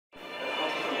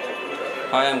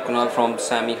Hi, I'm Kunal from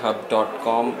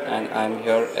SammyHub.com and I'm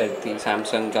here at the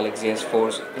Samsung Galaxy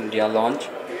S4's India launch.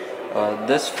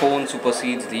 This phone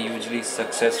supersedes the hugely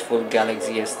successful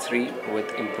Galaxy S3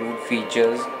 with improved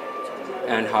features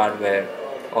and hardware.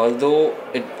 Although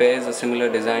it bears a similar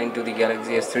design to the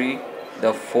Galaxy S3,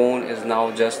 the phone is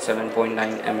now just 7.9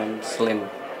 mm slim.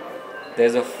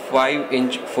 There's a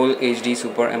 5-inch Full HD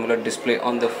Super AMOLED display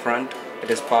on the front.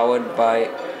 It is powered by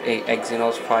a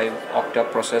Exynos 5 Octa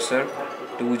processor,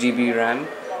 2 GB RAM.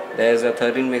 There's a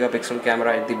 13 megapixel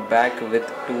camera at the back with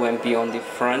 2 MP on the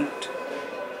front,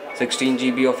 16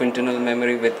 GB of internal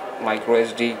memory with micro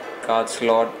SD card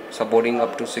slot supporting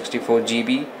up to 64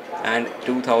 GB and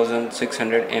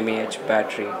 2600 mAh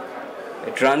battery.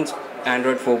 It runs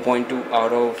Android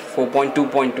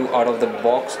 4.2.2 out of the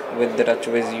box with the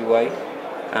TouchWiz UI,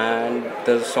 and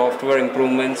the software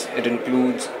improvements it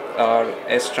includes are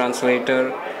S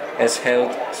Translator, S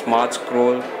Health, Smart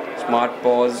Scroll, Smart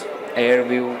Pause, Air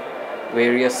View,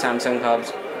 various Samsung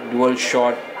hubs, Dual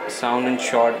Shot, Sound and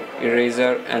Shot,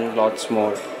 Eraser, and lots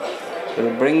more.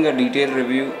 We'll bring a detailed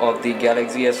review of the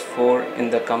Galaxy S4 in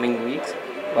the coming weeks,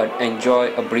 but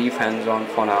enjoy a brief hands-on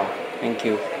for now. Thank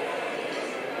you.